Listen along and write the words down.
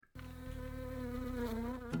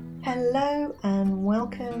Hello and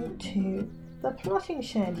welcome to The Plotting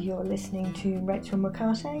Shed. You're listening to Rachel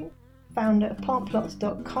McCartney, founder of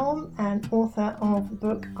plantplots.com and author of the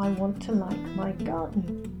book I Want to Like My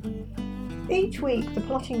Garden. Each week The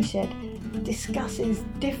Plotting Shed discusses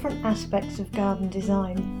different aspects of garden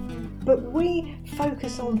design, but we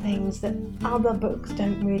focus on things that other books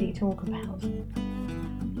don't really talk about.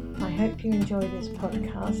 I hope you enjoy this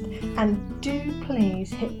podcast, and do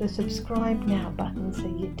please hit the subscribe now button so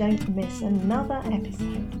you don't miss another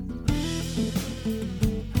episode.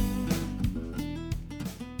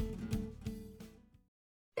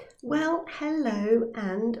 Well, hello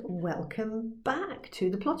and welcome back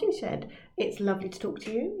to The Plotting Shed. It's lovely to talk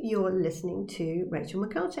to you. You're listening to Rachel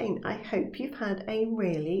McCartney. I hope you've had a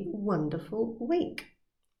really wonderful week.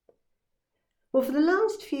 Well, for the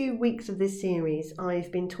last few weeks of this series, I've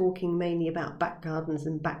been talking mainly about back gardens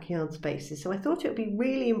and backyard spaces, so I thought it would be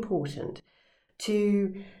really important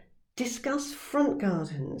to discuss front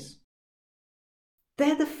gardens.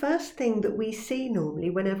 They're the first thing that we see normally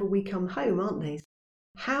whenever we come home, aren't they?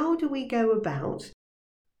 How do we go about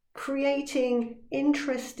creating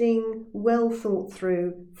interesting, well thought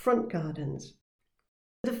through front gardens?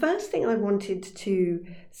 The first thing I wanted to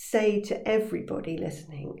say to everybody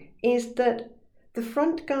listening is that the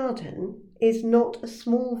front garden is not a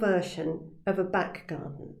small version of a back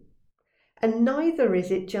garden, and neither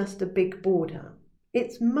is it just a big border.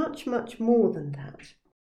 It's much, much more than that.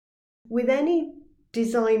 With any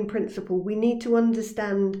design principle, we need to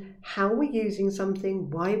understand how we're using something,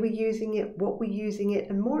 why we're using it, what we're using it,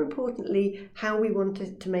 and more importantly, how we want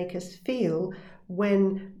it to make us feel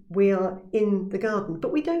when we are in the garden.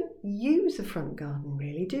 But we don't use a front garden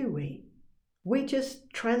really, do we? We just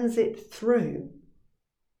transit through.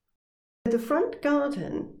 The front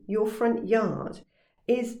garden, your front yard,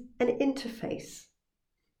 is an interface.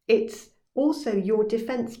 It's also your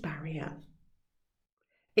defence barrier.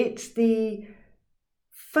 It's the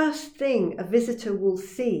first thing a visitor will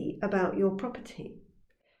see about your property.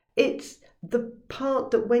 It's the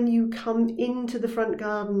part that when you come into the front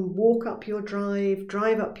garden, walk up your drive,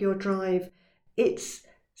 drive up your drive, it's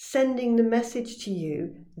sending the message to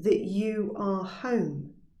you that you are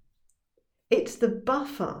home. It's the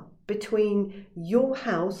buffer between your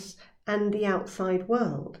house and the outside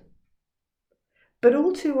world. But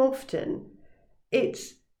all too often,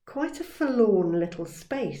 it's quite a forlorn little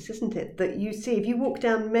space, isn't it? That you see, if you walk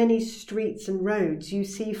down many streets and roads, you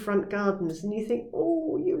see front gardens and you think,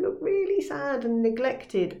 oh, you look really sad and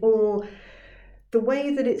neglected. Or the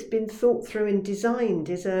way that it's been thought through and designed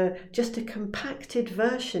is just a compacted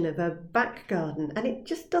version of a back garden, and it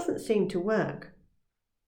just doesn't seem to work.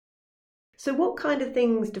 So what kind of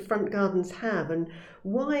things do front gardens have, and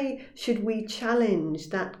why should we challenge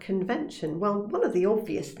that convention? Well, one of the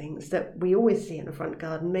obvious things that we always see in a front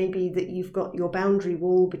garden may be that you've got your boundary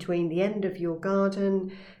wall between the end of your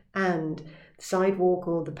garden and the sidewalk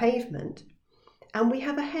or the pavement, and we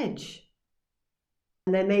have a hedge.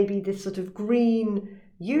 And there may be this sort of green,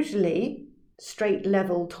 usually straight,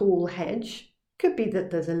 level, tall hedge. Could be that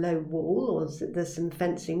there's a low wall or there's some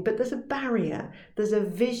fencing, but there's a barrier. There's a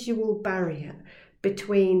visual barrier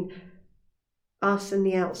between us and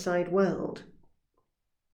the outside world.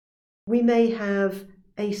 We may have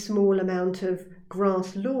a small amount of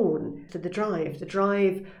grass lawn to the drive. The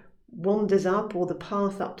drive wanders up, or the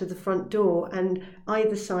path up to the front door, and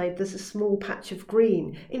either side there's a small patch of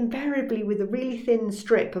green, invariably with a really thin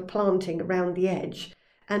strip of planting around the edge,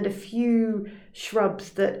 and a few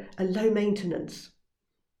shrubs that are low maintenance.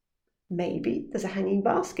 Maybe there's a hanging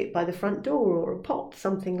basket by the front door or a pot,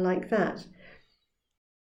 something like that.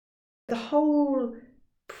 The whole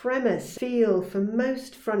premise, feel for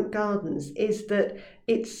most front gardens is that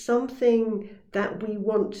it's something that we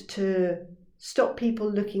want to stop people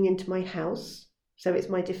looking into my house, so it's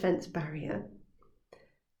my defence barrier.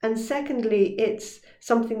 And secondly, it's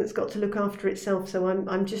something that's got to look after itself, so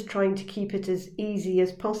I'm just trying to keep it as easy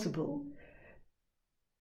as possible.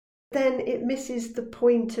 Then it misses the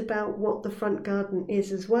point about what the front garden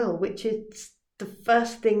is as well, which is the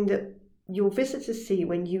first thing that your visitors see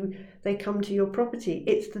when they come to your property.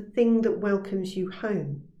 It's the thing that welcomes you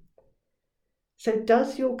home. So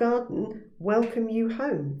does your garden welcome you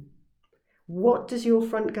home? What does your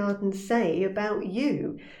front garden say about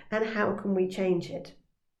you, and how can we change it?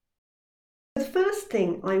 The first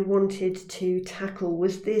thing I wanted to tackle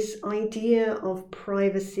was this idea of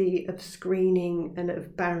privacy, of screening, and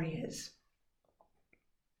of barriers.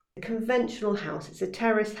 A conventional house, it's a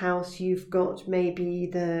terrace house, you've got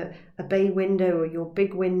maybe a bay window or your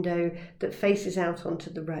big window that faces out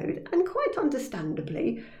onto the road, and quite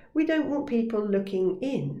understandably, we don't want people looking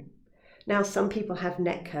in. Now, some people have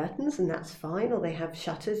net curtains and that's fine, or they have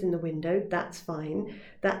shutters in the window, that's fine.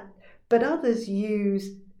 But others use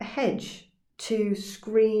a hedge to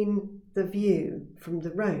screen the view from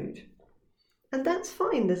the road. And that's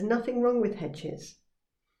fine, there's nothing wrong with hedges.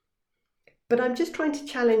 But I'm just trying to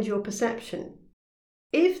challenge your perception.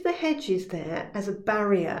 If the hedge is there as a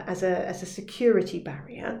barrier, as a security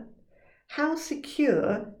barrier, how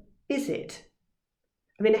secure is it?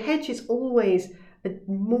 I mean, a hedge is always a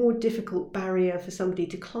more difficult barrier for somebody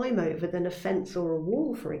to climb over than a fence or a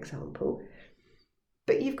wall, for example.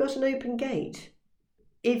 But you've got an open gate.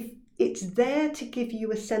 If it's there to give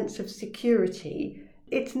you a sense of security,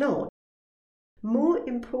 it's not. More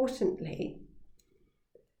importantly,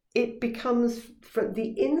 it becomes, from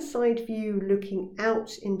the inside view looking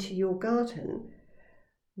out into your garden,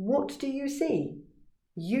 what do you see?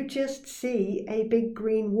 You just see a big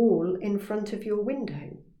green wall in front of your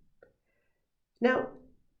window. Now,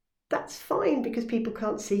 that's fine because people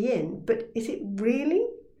can't see in, but is it really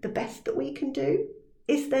the best that we can do?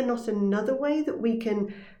 Is there not another way that we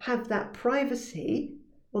can have that privacy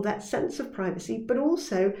or that sense of privacy, but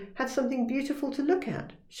also have something beautiful to look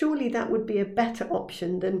at? Surely that would be a better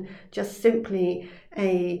option than just simply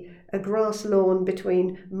a grass lawn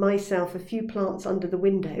between myself, a few plants under the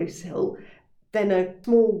windowsill, then a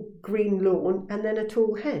small green lawn, and then a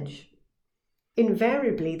tall hedge.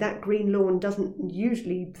 Invariably, that green lawn doesn't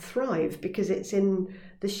usually thrive because it's in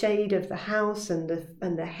the shade of the house and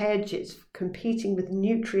the hedge. It's competing with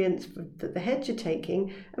nutrients that the hedge are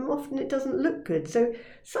taking, and often it doesn't look good. So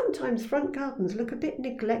sometimes front gardens look a bit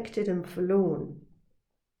neglected and forlorn.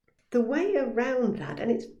 The way around that, and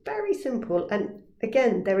it's very simple, and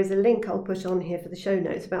again, there is a link I'll put on here for the show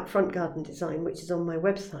notes about front garden design, which is on my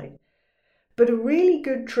website. But a really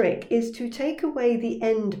good trick is to take away the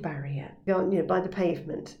end barrier, by the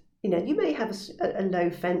pavement. You may have a low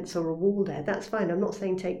fence or a wall there. That's fine. I'm not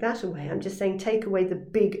saying take that away. I'm just saying take away the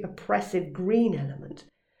big oppressive green element.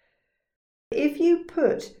 If you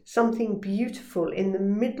put something beautiful in the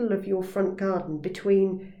middle of your front garden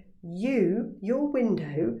between your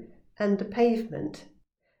window, and the pavement,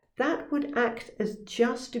 that would act as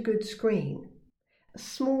just a good screen. A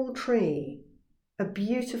small tree, a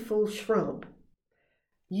beautiful shrub.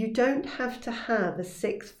 You don't have to have a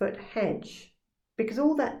 6-foot hedge, because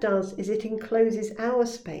all that does is it encloses our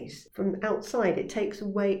space from outside. It takes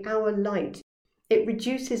away our light. It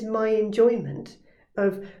reduces my enjoyment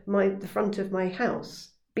of the front of my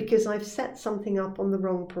house because I've set something up on the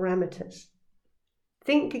wrong parameters.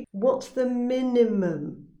 Think, what's the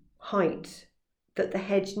minimum height that the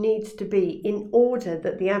hedge needs to be in order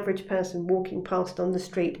that the average person walking past on the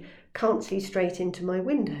street can't see straight into my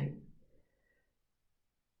window?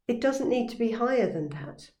 It doesn't need to be higher than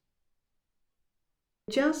that.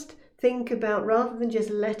 Just think about, rather than just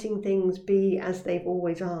letting things be as they've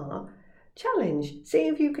always are, challenge, see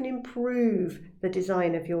if you can improve the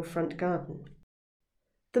design of your front garden.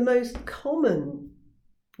 The most common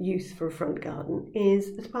use for a front garden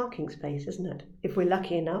is as parking space, isn't it? If we're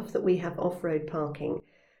lucky enough that we have off-road parking,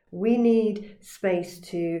 we need space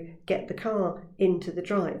to get the car into the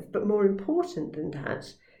drive. But more important than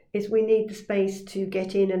that is we need the space to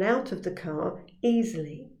get in and out of the car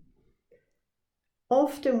easily.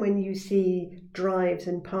 Often when you see drives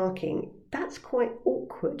and parking, that's quite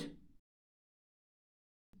awkward.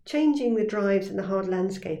 Changing the drives and the hard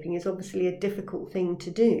landscaping is obviously a difficult thing to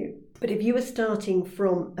do. But if you are starting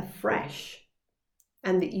from afresh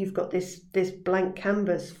and that you've got this blank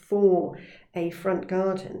canvas for a front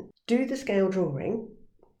garden, do the scale drawing,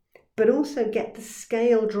 but also get the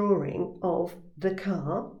scale drawing of the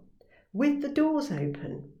car with the doors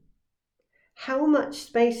open. How much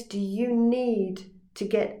space do you need to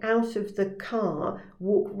get out of the car,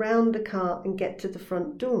 walk round the car and get to the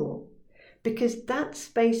front door? Because that's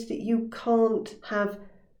space that you can't have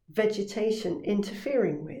vegetation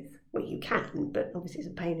interfering with. Well, you can, but obviously it's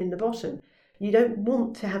a pain in the bottom. You don't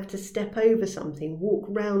want to have to step over something, walk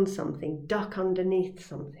round something, duck underneath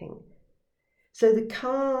something. So the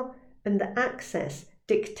car and the access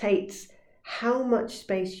dictates how much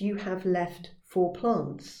space you have left for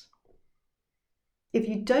plants. If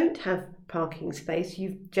you don't have parking space,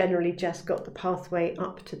 you've generally just got the pathway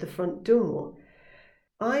up to the front door.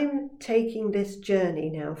 I'm taking this journey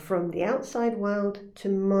now from the outside world to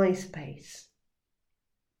my space.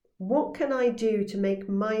 What can I do to make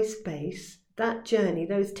my space, that journey,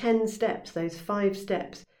 those 10 steps, those 5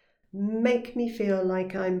 steps, make me feel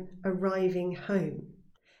like I'm arriving home?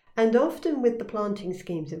 And often with the planting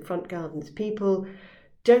schemes in front gardens, people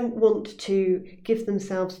don't want to give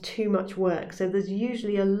themselves too much work. So there's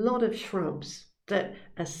usually a lot of shrubs that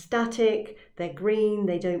are static, they're green,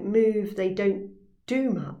 they don't move, they don't do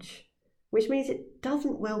much, which means it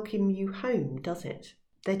doesn't welcome you home, does it?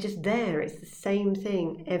 They're just there. It's the same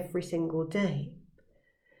thing every single day.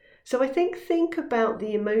 So I think about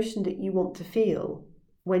the emotion that you want to feel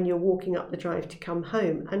when you're walking up the drive to come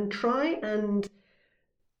home, and try and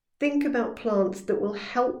think about plants that will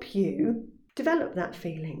help you develop that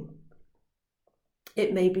feeling.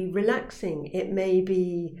 It may be relaxing. It may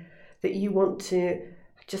be that you want to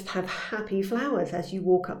just have happy flowers as you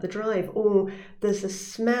walk up the drive, or there's a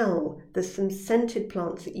smell, there's some scented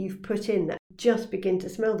plants that you've put in that just begin to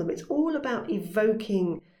smell them. It's all about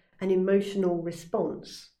evoking an emotional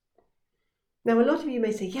response. Now, a lot of you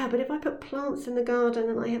may say, yeah, but if I put plants in the garden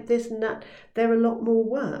and I have this and that, they're a lot more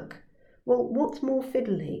work. Well, what's more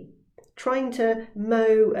fiddly? Trying to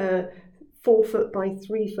mow a 4 foot by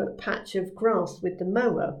 3 foot patch of grass with the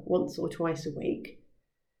mower once or twice a week,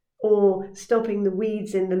 or stopping the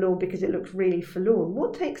weeds in the lawn because it looks really forlorn.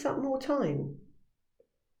 What takes up more time?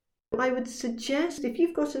 I would suggest, if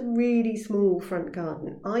you've got a really small front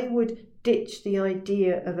garden, I would ditch the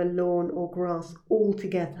idea of a lawn or grass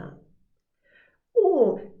altogether.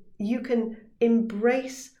 Or you can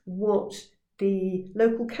embrace what the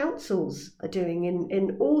local councils are doing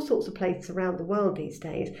in all sorts of places around the world these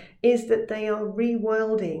days, is that they are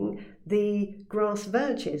rewilding the grass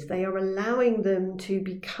verges. They are allowing them to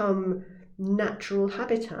become natural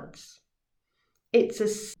habitats. It's a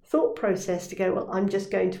thought process to go, well, I'm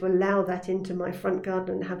just going to allow that into my front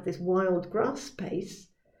garden and have this wild grass space.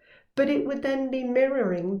 But it would then be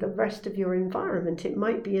mirroring the rest of your environment. It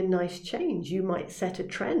might be a nice change. You might set a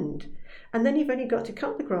trend. And then you've only got to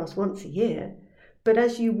cut the grass once a year. But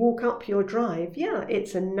as you walk up your drive, yeah,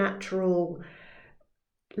 it's a natural,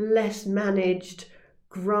 less managed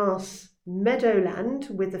grass meadowland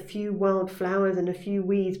with a few wildflowers and a few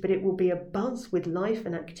weeds, but it will be abuzz with life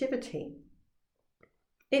and activity.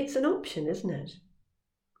 It's an option, isn't it?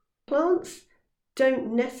 Plants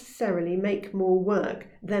don't necessarily make more work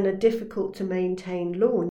than a difficult to maintain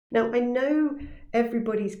lawn. Now, I know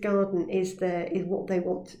everybody's garden is what they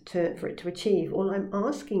want for it to achieve. All I'm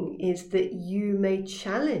asking is that you may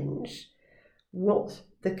challenge what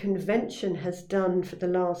the convention has done for the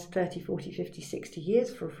last 30, 40, 50, 60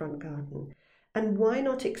 years for a front garden. And why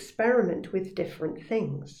not experiment with different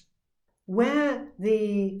things? Where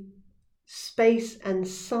the space and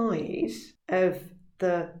size of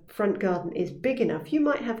the front garden is big enough, you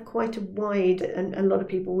might have quite a wide, and a lot of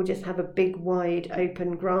people will just have a big wide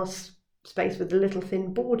open grass space with a little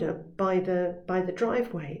thin border by the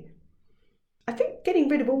driveway. I think getting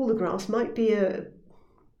rid of all the grass might be a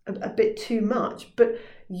bit too much, but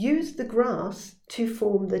use the grass to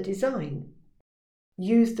form the design.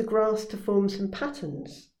 Use the grass to form some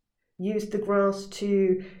patterns. Use the grass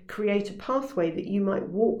to create a pathway that you might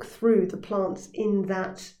walk through the plants in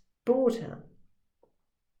that border.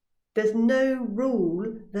 There's no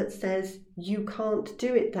rule that says you can't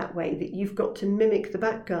do it that way, that you've got to mimic the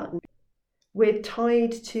back garden. We're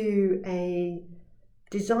tied to a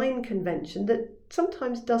design convention that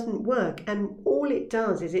sometimes doesn't work, and all it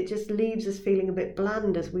does is it just leaves us feeling a bit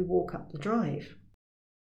bland as we walk up the drive.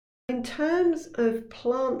 In terms of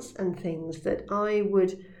plants and things that I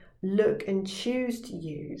would look and choose to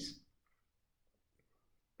use,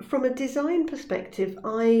 from a design perspective,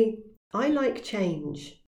 I like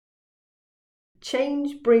change.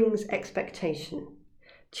 Change brings expectation.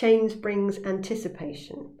 Change brings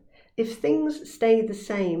anticipation. If things stay the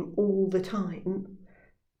same all the time,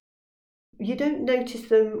 you don't notice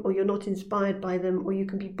them, or you're not inspired by them, or you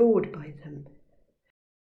can be bored by them.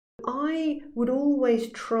 I would always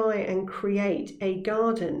try and create a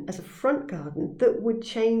garden as a front garden that would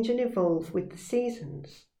change and evolve with the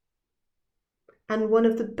seasons. And one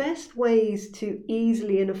of the best ways to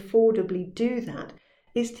easily and affordably do that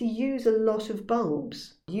is to use a lot of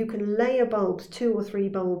bulbs. You can layer bulbs 2 or 3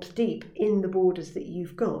 bulbs deep in the borders that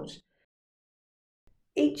you've got.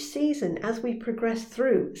 Each season, as we progress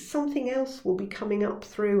through, something else will be coming up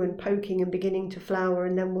through and poking and beginning to flower,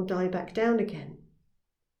 and then will die back down again.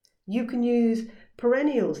 You can use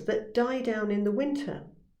perennials that die down in the winter.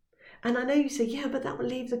 And I know you say, yeah, but that will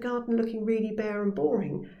leave the garden looking really bare and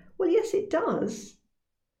boring. Well, yes, it does.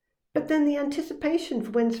 But then the anticipation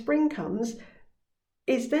for when spring comes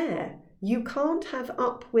is there. You can't have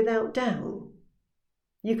up without down.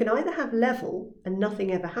 You can either have level and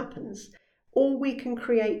nothing ever happens, or we can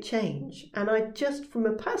create change. And I just, from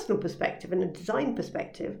a personal perspective and a design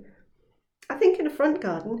perspective, I think in a front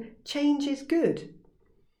garden, change is good.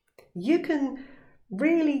 You can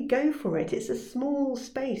really go for it. It's a small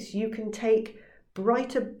space. You can take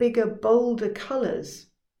brighter, bigger, bolder colours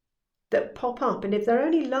that pop up, and if they're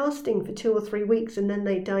only lasting for 2 or 3 weeks and then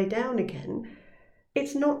they die down again,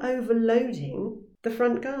 it's not overloading the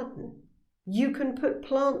front garden. You can put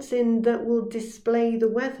plants in that will display the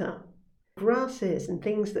weather, grasses and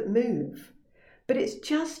things that move, but it's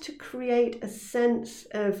just to create a sense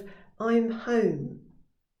of I'm home.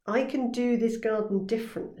 I can do this garden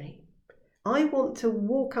differently. I want to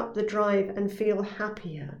walk up the drive and feel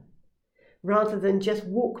happier rather than just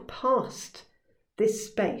walk past this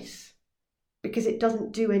space because it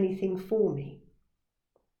doesn't do anything for me.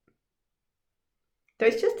 So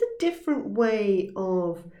it's just a different way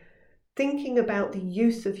of thinking about the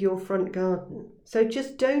use of your front garden. So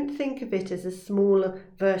just don't think of it as a smaller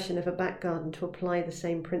version of a back garden to apply the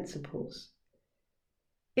same principles.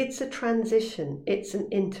 It's a transition, it's an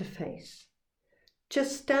interface.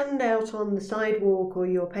 Just stand out on the sidewalk or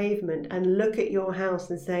your pavement and look at your house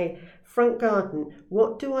and say, front garden,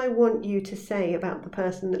 what do I want you to say about the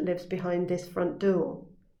person that lives behind this front door?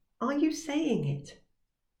 Are you saying it?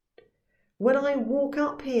 When I walk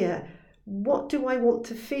up here, what do I want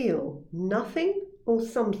to feel? Nothing or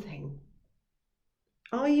something?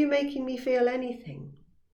 Are you making me feel anything?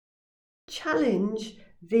 Challenge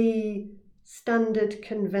the standard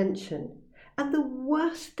convention. And the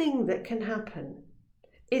worst thing that can happen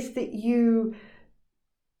is that you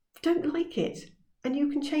don't like it, and you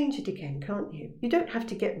can change it again, can't you? You don't have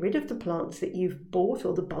to get rid of the plants that you've bought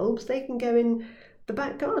or the bulbs. They can go in the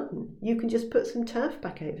back garden. You can just put some turf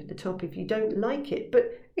back over the top if you don't like it, but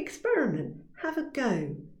experiment, have a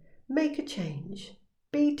go, make a change,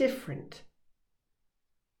 be different.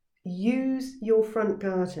 Use your front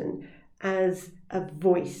garden as a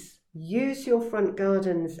voice. Use your front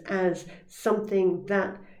gardens as something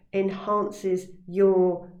that enhances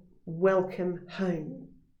your welcome home.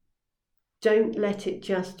 Don't let it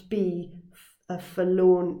just be a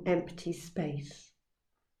forlorn, empty space.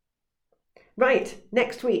 Right,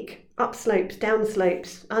 next week, up slopes, down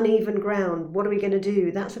slopes, uneven ground. What are we going to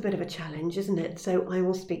do? That's a bit of a challenge, isn't it? So I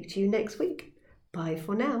will speak to you next week. Bye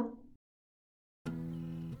for now.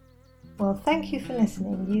 Well, thank you for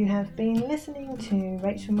listening. You have been listening to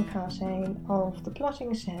Rachel McCartain of The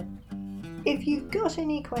Plotting Shed. If you've got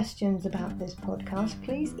any questions about this podcast,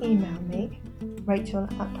 please email me,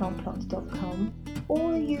 rachel@plantplots.com,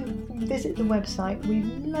 or you visit the website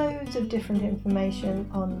with loads of different information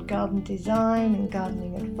on garden design and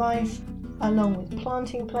gardening advice, along with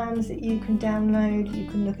planting plans that you can download. You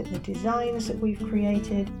can look at the designs that we've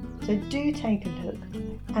created. So do take a look,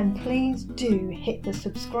 and please do hit the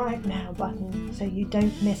subscribe now button so you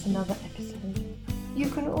don't miss another episode. You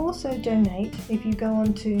can also donate if you go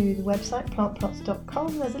onto the website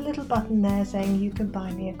plantplots.com. There's a little button there saying you can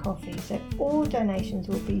buy me a coffee. So all donations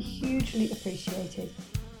will be hugely appreciated.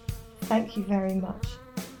 Thank you very much.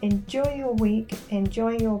 Enjoy your week,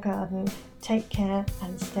 enjoy your garden, take care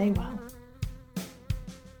and stay well.